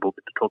about the book,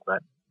 to talk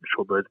about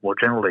shorebirds more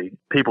generally,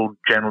 people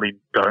generally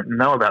don't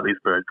know about these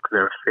birds because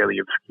they're a fairly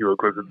obscure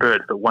group of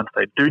birds. But once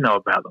they do know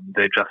about them,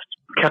 they're just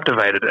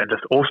captivated and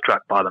just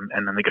awestruck by them,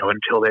 and then they go and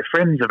tell their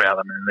friends about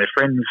them, and their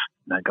friends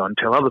go and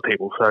tell other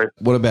people. So,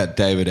 what about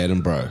David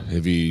Attenborough?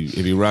 Have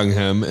you rung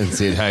him and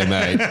said, "Hey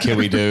mate, can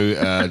we do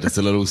just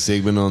a little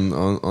segment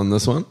on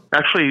this one?"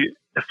 Actually,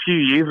 a few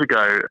years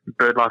ago,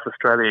 BirdLife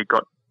Australia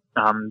got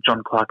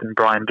John Clark and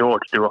Brian Dorr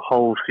to do a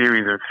whole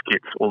series of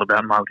skits all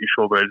about migratory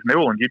shorebirds, and they're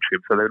all on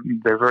YouTube, so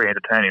they're very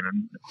entertaining.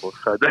 And of course,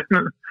 so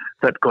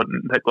that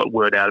got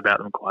word out about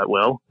them quite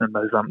well, and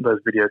those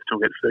videos still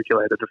get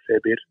circulated a fair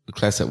bit.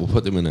 Classic. We'll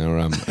put them in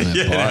our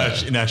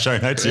bio. in our show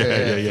notes.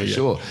 Yeah,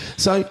 sure.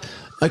 So,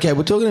 okay,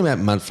 we're talking about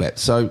mudflats.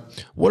 So,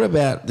 what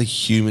about the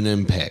human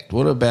impact?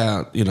 What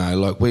about,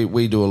 like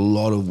we do a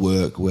lot of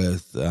work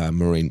with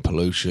marine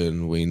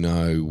pollution. We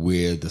know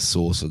where the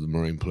source of the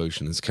marine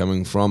pollution is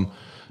coming from.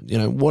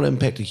 What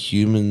impact are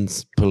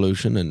humans'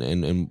 pollution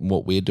and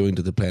what we're doing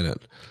to the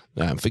planet?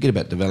 Forget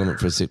about development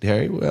for a sec,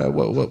 Harry.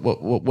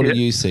 What do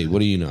you see? What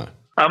do you know?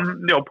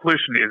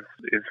 Pollution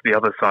is the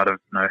other side of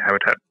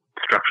habitat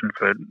destruction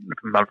for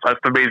mudflats.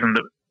 The reason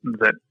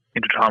that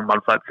intertidal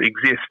mudflats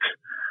exist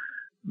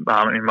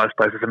in most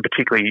places, and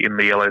particularly in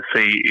the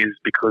LOC, is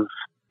because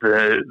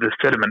the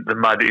sediment, the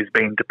mud, is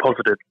being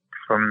deposited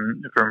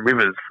from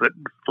rivers that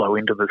flow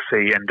into the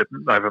sea and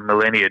over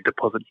millennia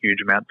deposit huge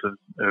amounts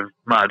of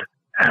mud.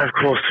 And of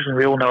course,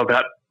 we all know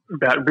about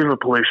river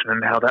pollution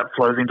and how that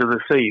flows into the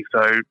sea.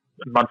 So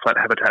mudflat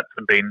habitats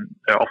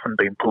are often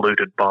being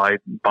polluted by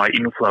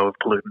inflow of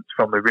pollutants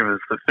from the rivers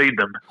that feed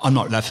them. I'm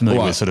not that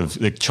familiar with sort of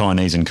the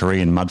Chinese and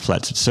Korean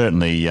mudflats. It's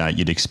certainly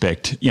you'd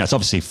expect, it's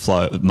obviously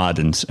mud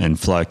and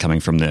flow coming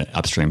from the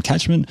upstream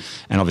catchment.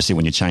 And obviously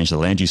when you change the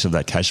land use of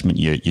that catchment,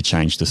 you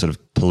change the sort of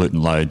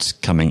pollutant loads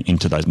coming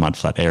into those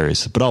mudflat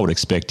areas. But I would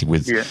expect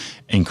with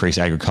increased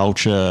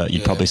agriculture,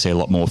 you'd probably see a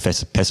lot more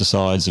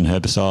pesticides and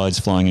herbicides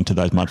flowing into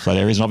those mudflat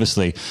areas. And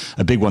obviously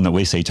a big one that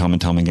we see time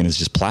and time again is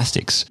just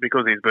plastics.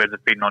 Because these birds are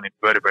feeding on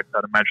invertebrates,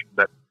 I'd imagine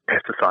that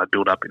pesticide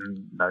build-up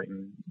in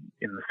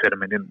the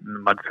sediment, in the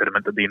mud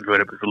sediment that the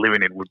invertebrates are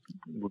living in would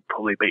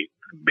probably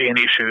be an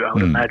issue, I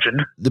would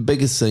imagine. The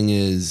biggest thing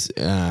is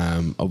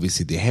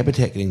obviously the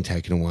habitat getting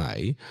taken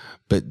away,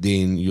 but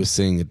then you're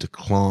seeing a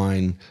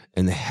decline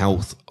in the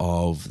health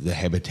of the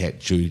habitat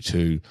due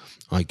to,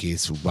 I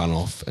guess,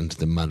 runoff into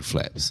the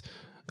mudflats.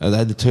 Are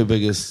they the two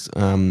biggest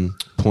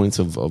points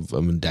of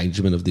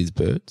endangerment of these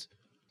birds?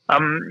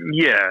 And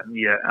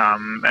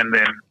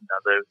then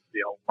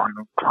the old one,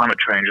 climate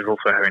change is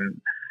also having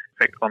an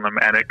effect on them,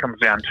 and it comes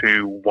down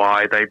to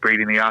why they breed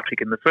in the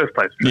Arctic in the first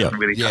place, which isn't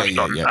really touched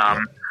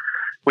on.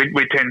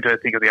 We tend to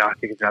think of the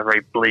Arctic as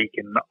very bleak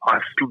and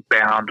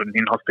ice-bound and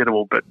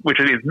inhospitable, which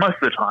it is most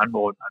of the time,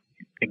 or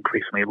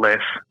increasingly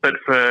less. But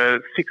for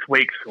 6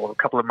 weeks or a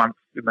couple of months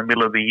in the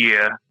middle of the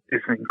year,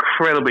 it's an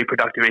incredibly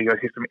productive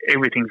ecosystem.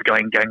 Everything's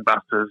going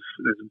gangbusters.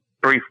 There's a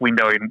brief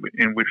window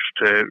in which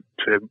to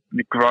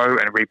grow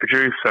and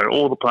reproduce. So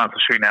all the plants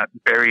are shooting out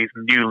berries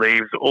and new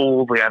leaves.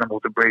 All the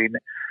animals are breeding.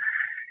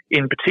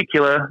 In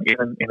particular,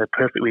 in a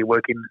perfectly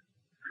working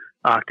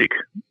Arctic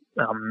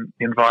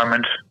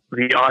environment,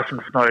 the ice and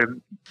snow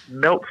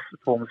melts,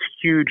 forms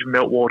huge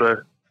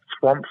meltwater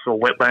swamps or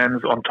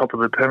wetlands on top of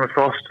the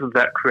permafrost.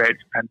 That creates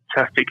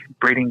fantastic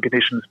breeding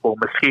conditions for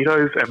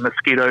mosquitoes, and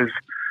mosquitoes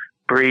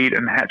breed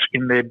and hatch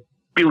in their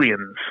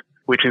billions,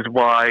 which is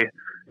why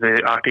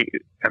the Arctic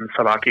and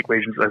subarctic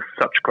regions are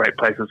such great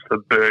places for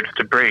birds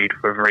to breed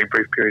for a very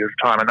brief period of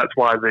time. And that's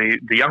why the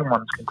young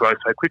ones can grow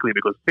so quickly,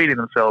 because feeding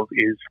themselves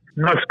is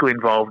no skill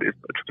involved. It's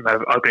just a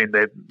matter of opening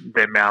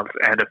their mouths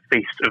and a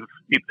feast of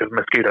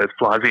mosquitoes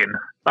flies in.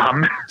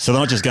 So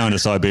they're not just going to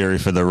Siberia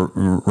for the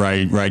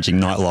raging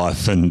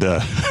nightlife and... No,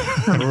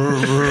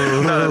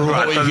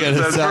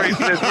 that's right.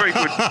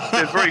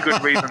 There's very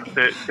good reasons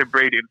to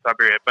breed in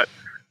Siberia. But,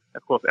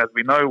 of course, as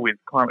we know, with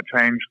climate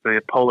change,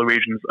 the polar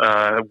regions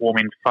are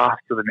warming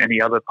faster than any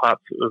other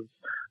parts of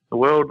the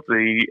world.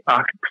 The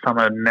Arctic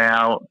summer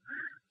now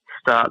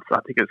starts, I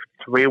think it's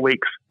 3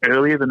 weeks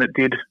earlier than it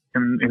did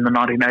in the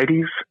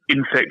 1980s.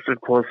 Insects, of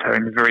course,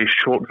 having very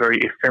short, very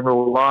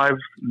ephemeral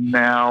lives.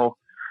 Now,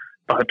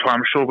 by the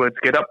time shorebirds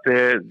get up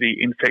there,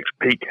 the insect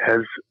peak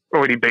has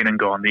already been and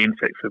gone. The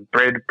insects have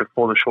bred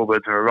before the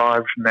shorebirds have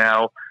arrived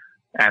now,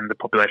 and the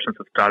populations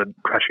have started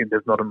crashing.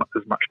 There's not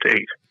as much to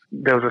eat.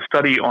 There was a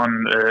study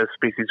on a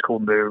species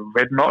called the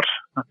red knot,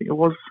 I think it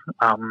was,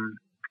 a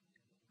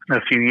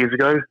few years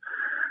ago,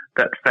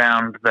 that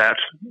found that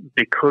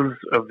because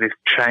of this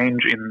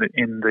change in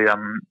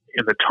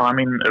the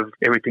timing of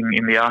everything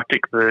in the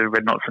Arctic, the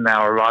red knots are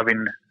now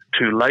arriving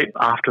too late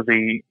after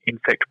the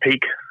insect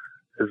peak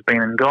has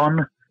been and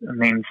gone. It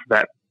means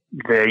that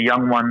their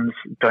young ones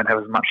don't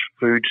have as much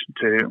food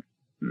to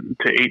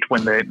eat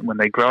when they're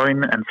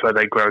growing, and so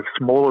they grow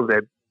smaller.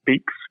 Their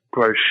beaks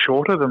grow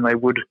shorter than they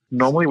would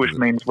normally, which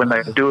means when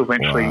they do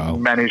eventually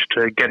manage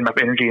to get enough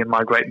energy and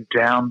migrate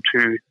down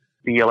to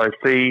the Yellow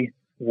Sea,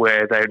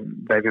 where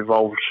they've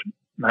evolved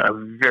a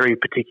very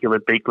particular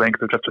beak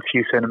length of just a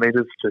few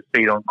centimetres to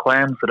feed on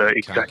clams that are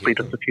exactly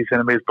just a few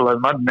centimetres below the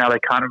mud. Now they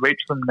can't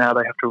reach them. Now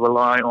they have to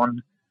rely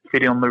on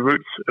feeding on the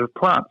roots of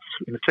plants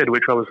instead,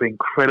 which are obviously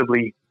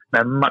incredibly,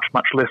 much,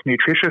 much less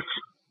nutritious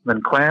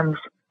than clams.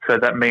 So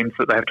that means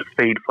that they have to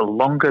feed for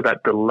longer.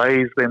 That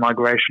delays their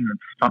migration and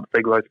stunts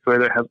their growth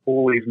further. It has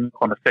all these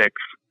knock-on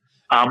effects.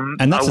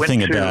 And that's the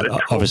thing about,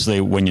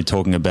 obviously, when you're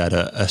talking about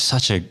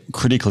such a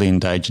critically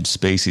endangered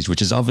species,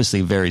 which is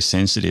obviously very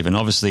sensitive and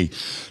obviously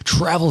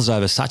travels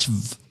over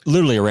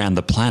literally around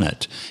the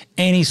planet,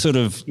 any sort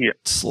of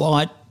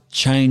slight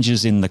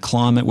changes in the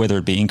climate, whether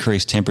it be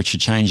increased temperature,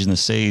 change in the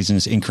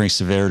seasons, increased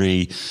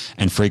severity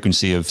and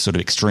frequency of sort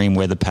of extreme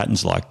weather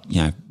patterns like,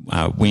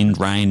 wind,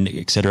 rain,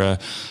 etc.,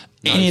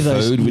 any of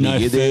those, no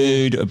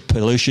food,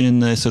 pollution in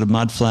the sort of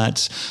mud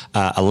flats,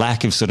 a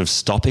lack of sort of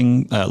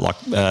stopping,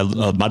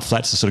 mud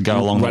flats to sort of go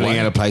along the way. Running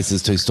out of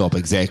places to stop,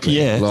 exactly.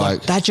 Yeah,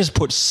 like that just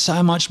puts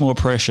so much more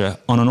pressure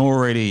on an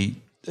already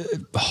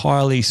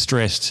highly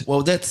stressed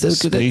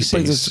species. That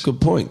brings us a good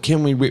point.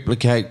 Can we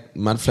replicate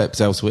mud flaps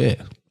elsewhere?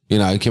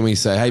 Can we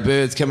say, hey,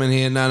 birds, come in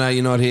here? No,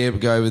 you're not here.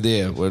 Go over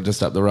there. We're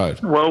just up the road.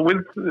 Well,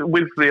 with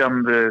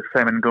the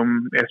Salmon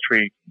Gum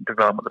estuary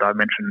development that I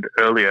mentioned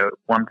earlier,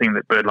 one thing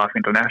that BirdLife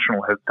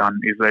International has done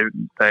is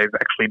they've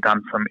actually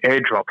done some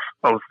airdrops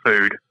of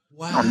food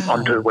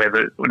onto where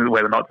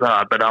the knots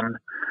are. But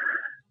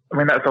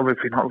that's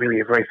obviously not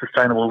really a very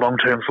sustainable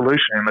long-term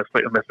solution unless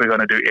we're going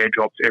to do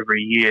airdrops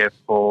every year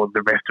for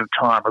the rest of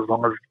time, as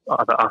long as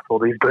either us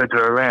or these birds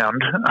are around.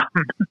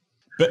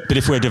 But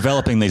if we're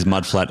developing these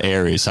mudflat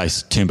areas, say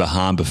Toomba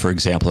Harbour, for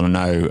example, and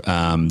I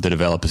know the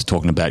developers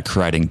talking about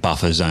creating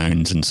buffer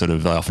zones and sort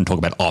of they often talk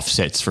about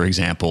offsets, for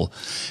example,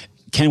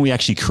 can we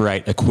actually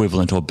create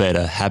equivalent or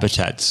better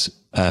habitats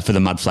for the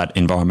mudflat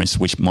environments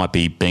which might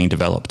be being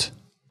developed?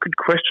 Good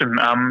question.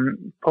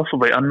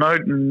 Possibly. I know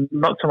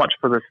not so much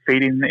for the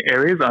feeding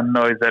areas. I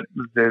know that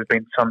there's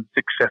been some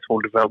successful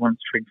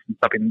developments, for instance,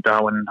 up in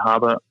Darwin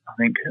Harbour, I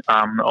think,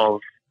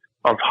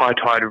 of high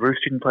tide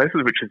roosting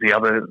places, which is the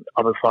other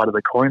side of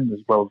the coin, as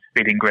well as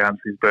feeding grounds.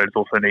 These birds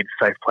also need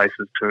safe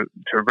places to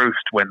roost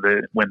when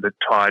the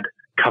tide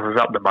covers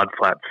up the mud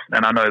flats.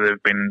 And I know there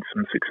have been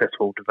some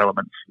successful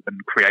developments and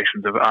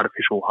creations of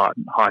artificial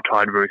high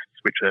tide roosts,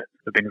 which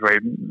have been very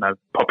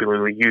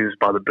popularly used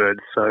by the birds.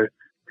 So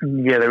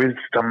yeah, there is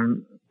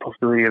some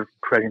possibility of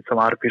creating some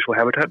artificial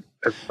habitat.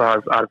 As far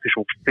as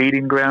artificial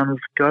feeding grounds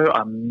go,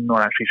 I'm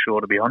not actually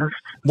sure, to be honest.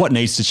 What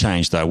needs to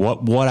change, though?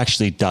 What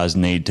actually does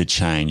need to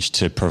change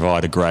to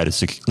provide a greater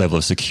level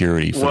of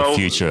security for the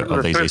future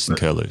of these eastern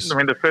curlews?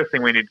 The first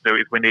thing we need to do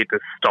is we need to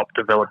stop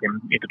developing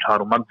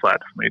intertidal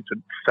mudflats. We need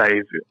to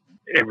save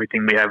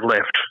everything we have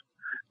left,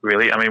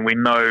 really. We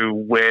know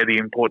where the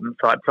important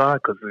sites are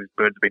because these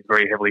birds have been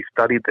very heavily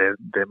studied.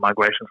 Their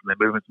migrations and their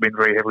movements have been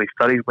very heavily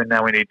studied.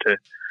 Now we need to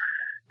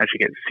actually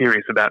get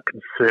serious about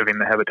conserving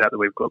the habitat that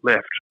we've got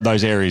left.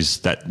 Those areas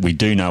that we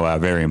do know are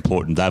very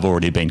important, they've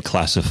already been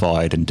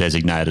classified and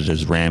designated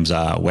as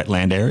Ramsar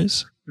wetland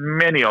areas?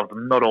 Many of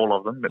them, not all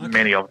of them, but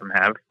many of them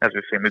have. As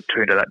we've seen with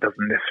Toondah, that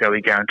doesn't necessarily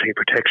guarantee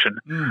protection.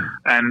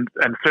 And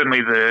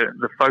certainly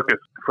the focus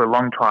for a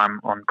long time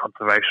on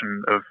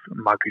conservation of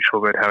migratory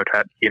shorebird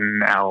habitat in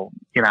our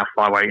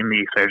flyway, in the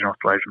East Asian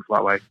Australasian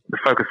flyway, the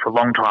focus for a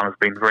long time has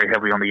been very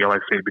heavily on the Yellow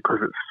Sea because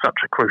it's such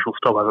a crucial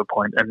stopover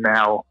point, and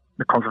now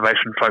the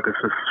conservation focus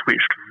has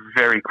switched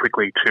very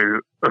quickly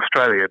to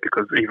Australia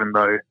because even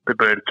though the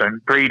birds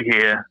don't breed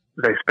here,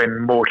 they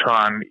spend more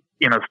time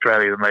in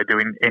Australia than they do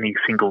in any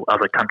single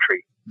other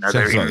country.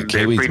 Sounds like the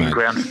Kiwis, breeding mate.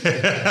 grounds.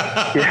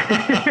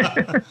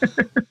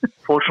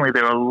 Fortunately,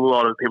 there are a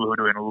lot of people who are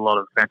doing a lot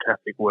of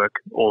fantastic work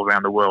all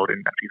around the world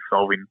in actually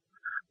solving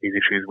these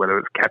issues, whether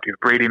it's captive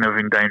breeding of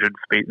endangered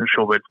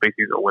shorebird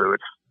species, or whether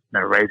it's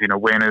raising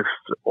awareness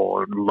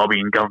or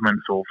lobbying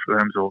governments or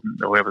firms or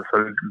whoever.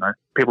 So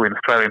people in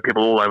Australia and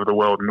people all over the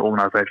world and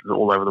organisations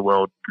all over the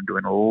world are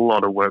doing a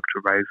lot of work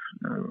to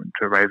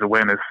raise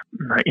awareness.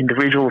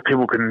 Individual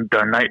people can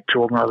donate to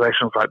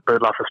organisations like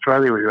BirdLife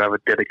Australia, who have a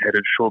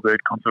dedicated shorebird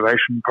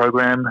conservation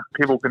program.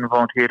 People can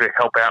volunteer to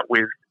help out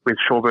with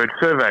shorebird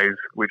surveys,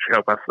 which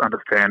help us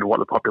understand what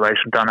the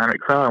population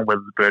dynamics are and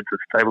whether the birds are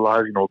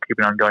stabilising or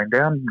keeping on going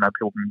down.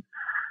 People can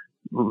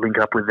link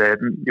up with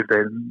if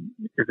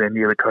they're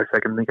near the coast, they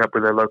can link up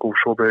with their local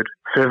shorebird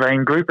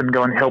surveying group and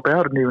go and help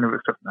out. And even if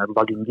it's just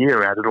lugging gear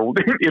around,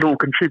 it all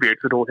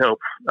contributes, it all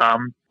helps.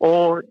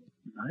 Or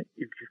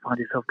if you find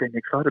yourself getting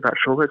excited about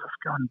shorebirds,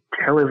 just go and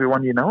tell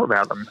everyone you know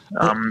about them.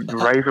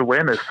 Raise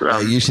awareness.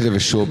 You should have a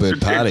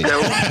shorebird party.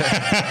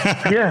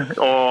 Yeah,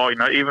 or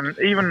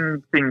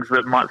even things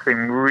that might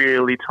seem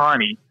really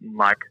tiny,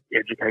 like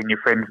educating your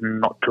friends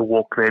not to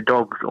walk their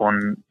dogs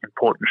on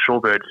important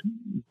shorebird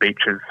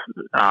beaches,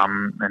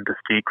 and to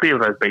steer clear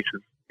of those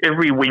beaches.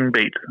 Every wing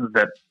beat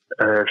that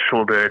a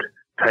shorebird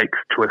takes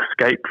to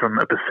escape from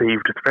a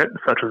perceived threat,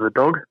 such as a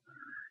dog,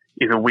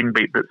 is a wing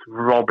beat that's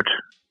robbed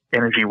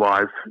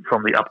energy-wise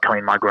from the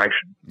upcoming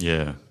migration.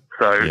 Yeah.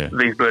 So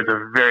these birds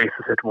are very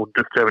susceptible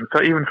to disturbance.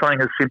 So even something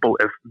as simple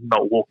as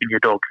not walking your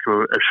dog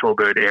through a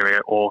shorebird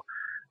area, or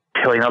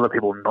telling other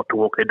people not to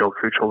walk their dog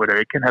through a shorebird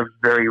area, can have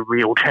very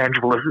real,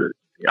 tangible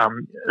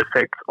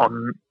effects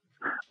on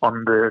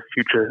the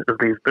future of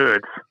these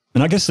birds.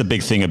 And I guess the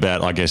big thing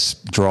about,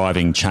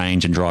 driving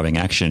change and driving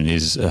action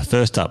is,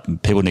 first up,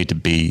 people need to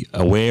be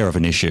aware of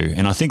an issue.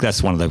 And I think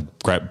that's one of the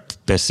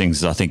best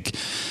things I think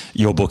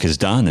your book has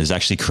done, is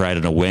actually create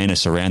an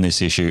awareness around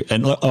this issue.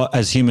 And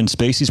as human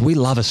species, we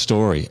love a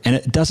story. And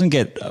it doesn't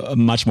get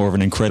much more of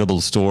an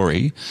incredible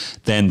story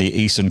than the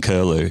Eastern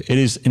Curlew. It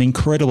is an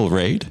incredible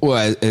read.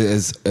 Well,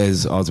 as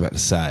I was about to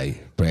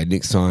say, Brad,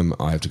 next time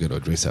I have to go to a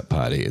dress-up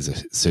party as a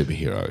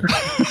superhero,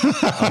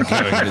 I'm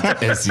going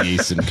as the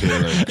Eastern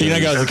Curlew. You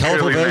don't go as the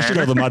colourful version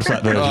or the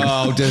mudflat version?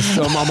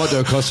 I might do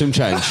a costume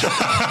change.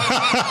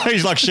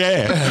 He's like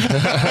Cher.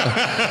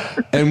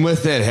 And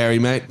with that, Harry,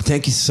 mate,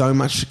 thank you so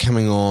much for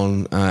coming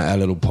on our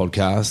little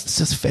podcast. It's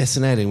just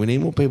fascinating. We need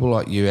more people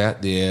like you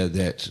out there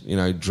that,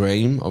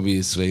 dream,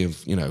 obviously,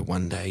 of,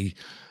 one day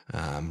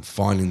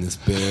finding this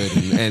bird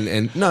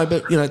and no,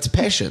 but it's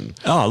passion.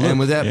 Oh, look, and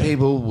without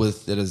people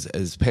that is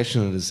as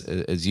passionate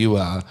as you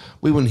are,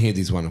 we wouldn't hear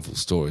these wonderful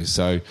stories.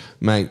 So,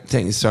 mate,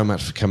 thank you so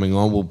much for coming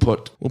on. We'll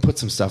put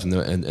some stuff in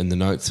the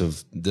notes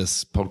of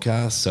this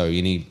podcast. So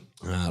any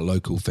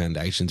local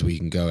foundations where you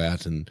can go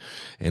out and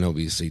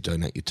obviously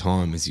donate your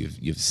time, as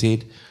you've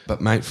said.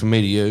 But mate, from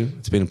me to you,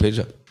 it's been a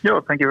pleasure. Yeah,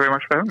 thank you very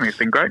much for having me. It's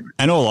been great.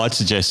 And all I'd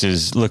suggest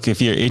is, look,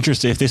 if you're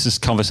interested, if this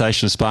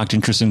conversation has sparked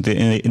interest in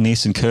the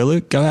Eastern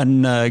Curlew, go out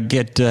and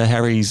get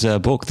Harry's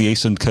book, The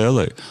Eastern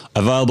Curlew,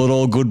 available at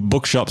all good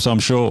bookshops, I'm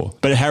sure.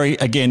 But Harry,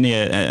 again,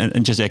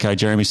 and just echo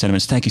Jeremy's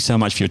sentiments, thank you so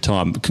much for your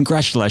time.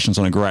 Congratulations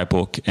on a great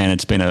book, and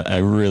it's been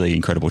a really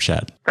incredible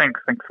chat. Thanks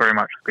very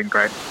much. It's been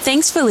great.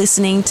 Thanks for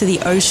listening to the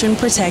Ocean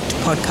Protect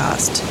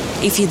podcast.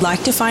 If you'd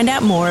like to find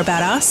out more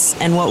about us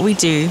and what we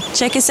do,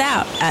 check us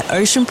out at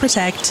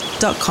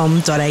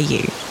oceanprotect.com.au.